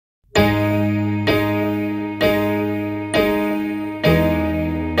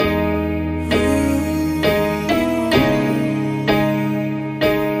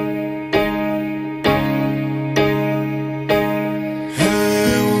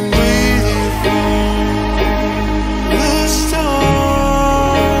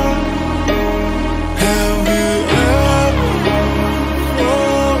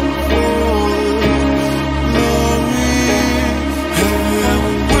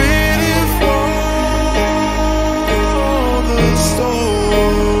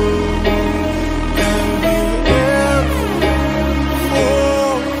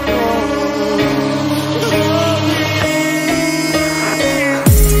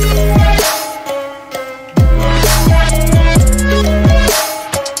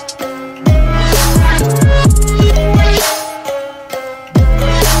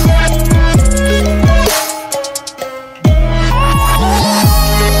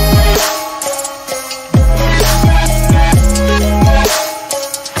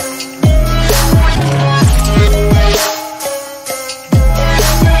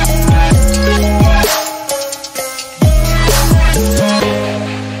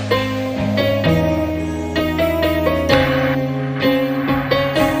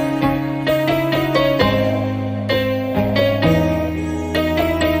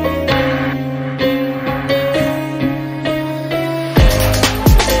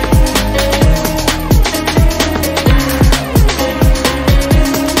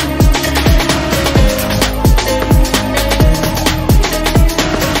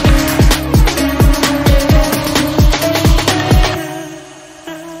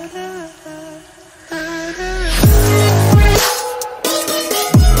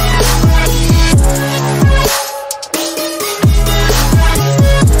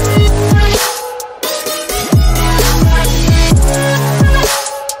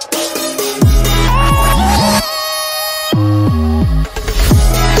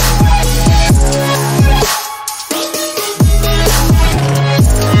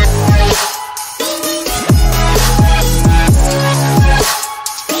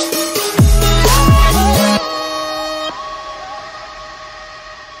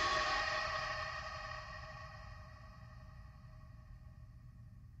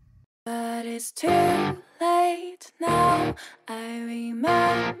It's too late now. I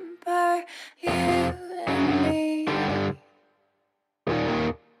remember you and me,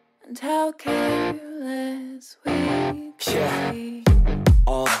 and how careless we could be.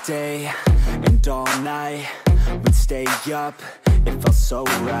 All day and all night, we'd stay up, it felt so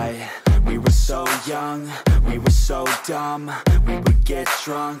right. We were so young, we were so dumb. We would get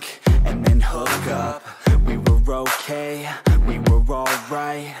drunk and then hook up. We were okay, we were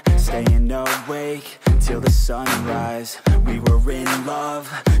alright, staying awake till the sunrise. We were in love,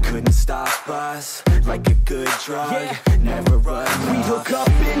 couldn't stop us, like a good drug, never enough. We hook up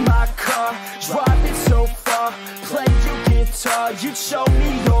in my car, driving so far, play your guitar, you'd show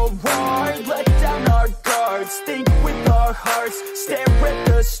me your art. Let down our guards, think with our hearts, stare at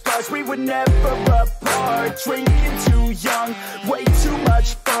the stars, we were never apart. Drinking too young, way too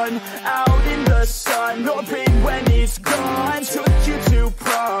much fun, out in the sun, orbit when it's gone. Took you to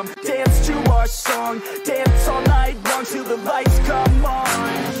prom, dance to our song, dance all night long till the lights come on.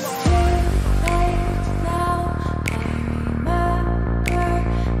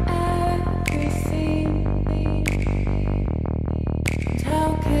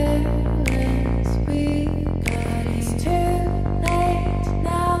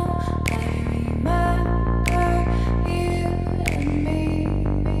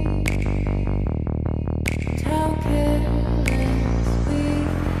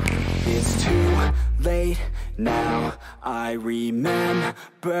 Late now, I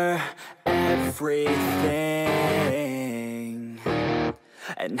remember everything,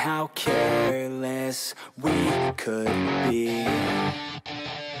 and how careless we could be,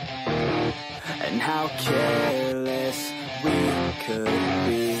 and how careless we could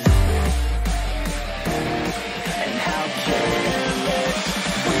be, and how careless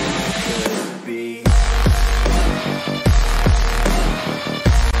we could be.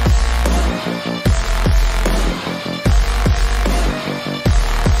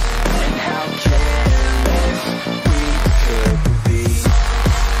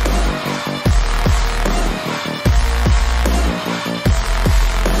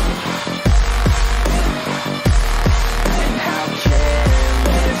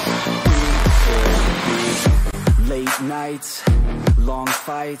 Nights, long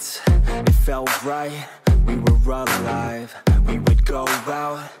fights, it felt right, we were alive. We would go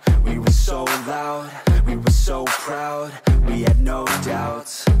out, we were so loud, we were so proud, we had no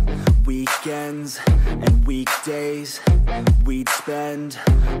doubts. Weekends and weekdays, we'd spend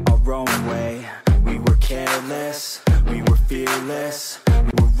our own way. We were careless, we were fearless,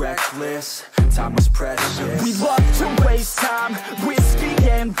 we were reckless, time was precious. We loved to waste time, whiskey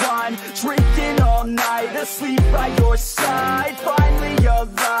and wine, drinking all night, asleep by your side. Finally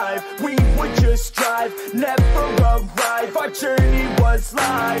alive, we would just drive, never arrive. Our journey was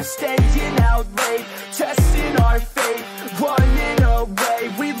live, staying out late, testing our fate, running away.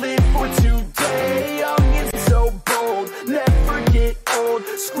 We live for today, young and so bold, never get old.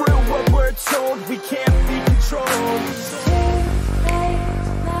 Screw what we're told, we can't be controlled.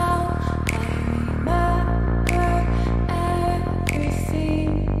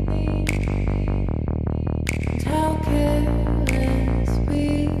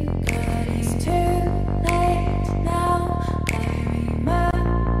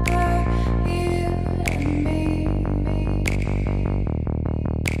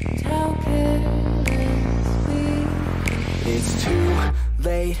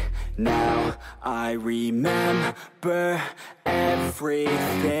 Late now, I remember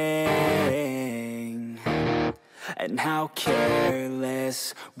everything, and how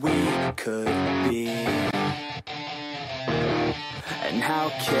careless we could be, and how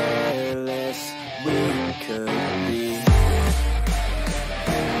careless we could be,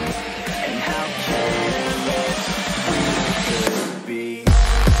 and how careless we could be.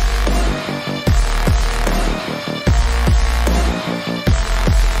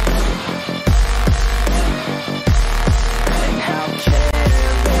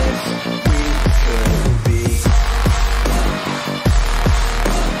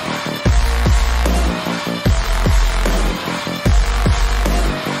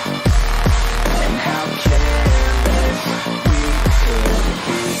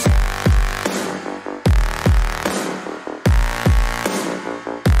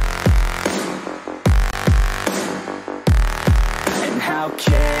 How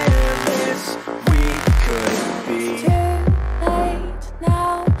careless we could be. Too late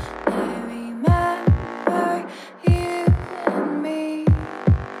now, I remember you and me,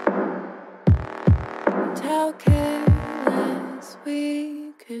 and how careless we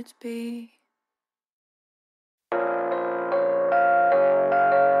could be.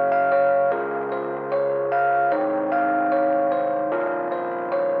 'Cause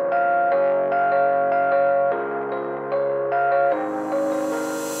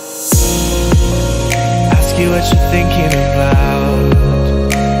what you're thinking about,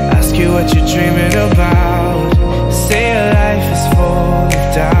 ask you what you're dreaming about. Say your life is full of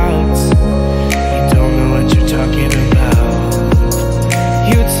doubts, you don't know what you're talking about.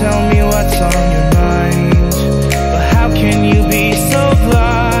 You tell me what's on your mind, but how can you be so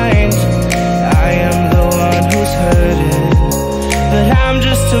blind? I am the one who's hurting, but I'm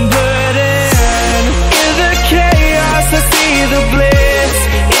just a burden. In the chaos I see the bliss,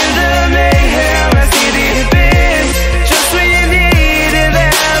 in the mayhem I see the abyss. Just when you needed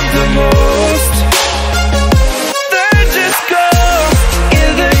them the most, they just go. In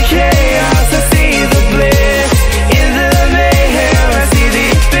the chaos I see the bliss, in the mayhem I see the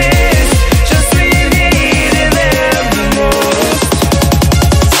abyss. Just when you needed them the most,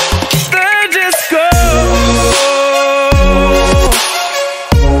 they just go.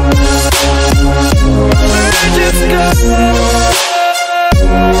 Just go.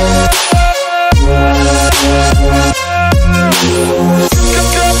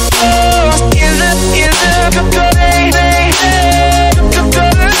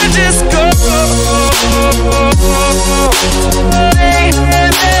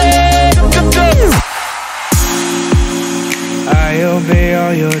 I obey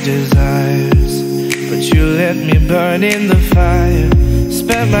all your desires, but you let me burn in the fire.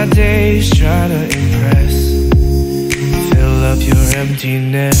 Spent my days trying to impress, fill up your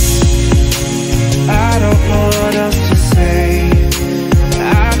emptiness. I don't know what else to say,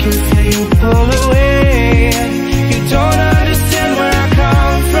 I can feel you pull away.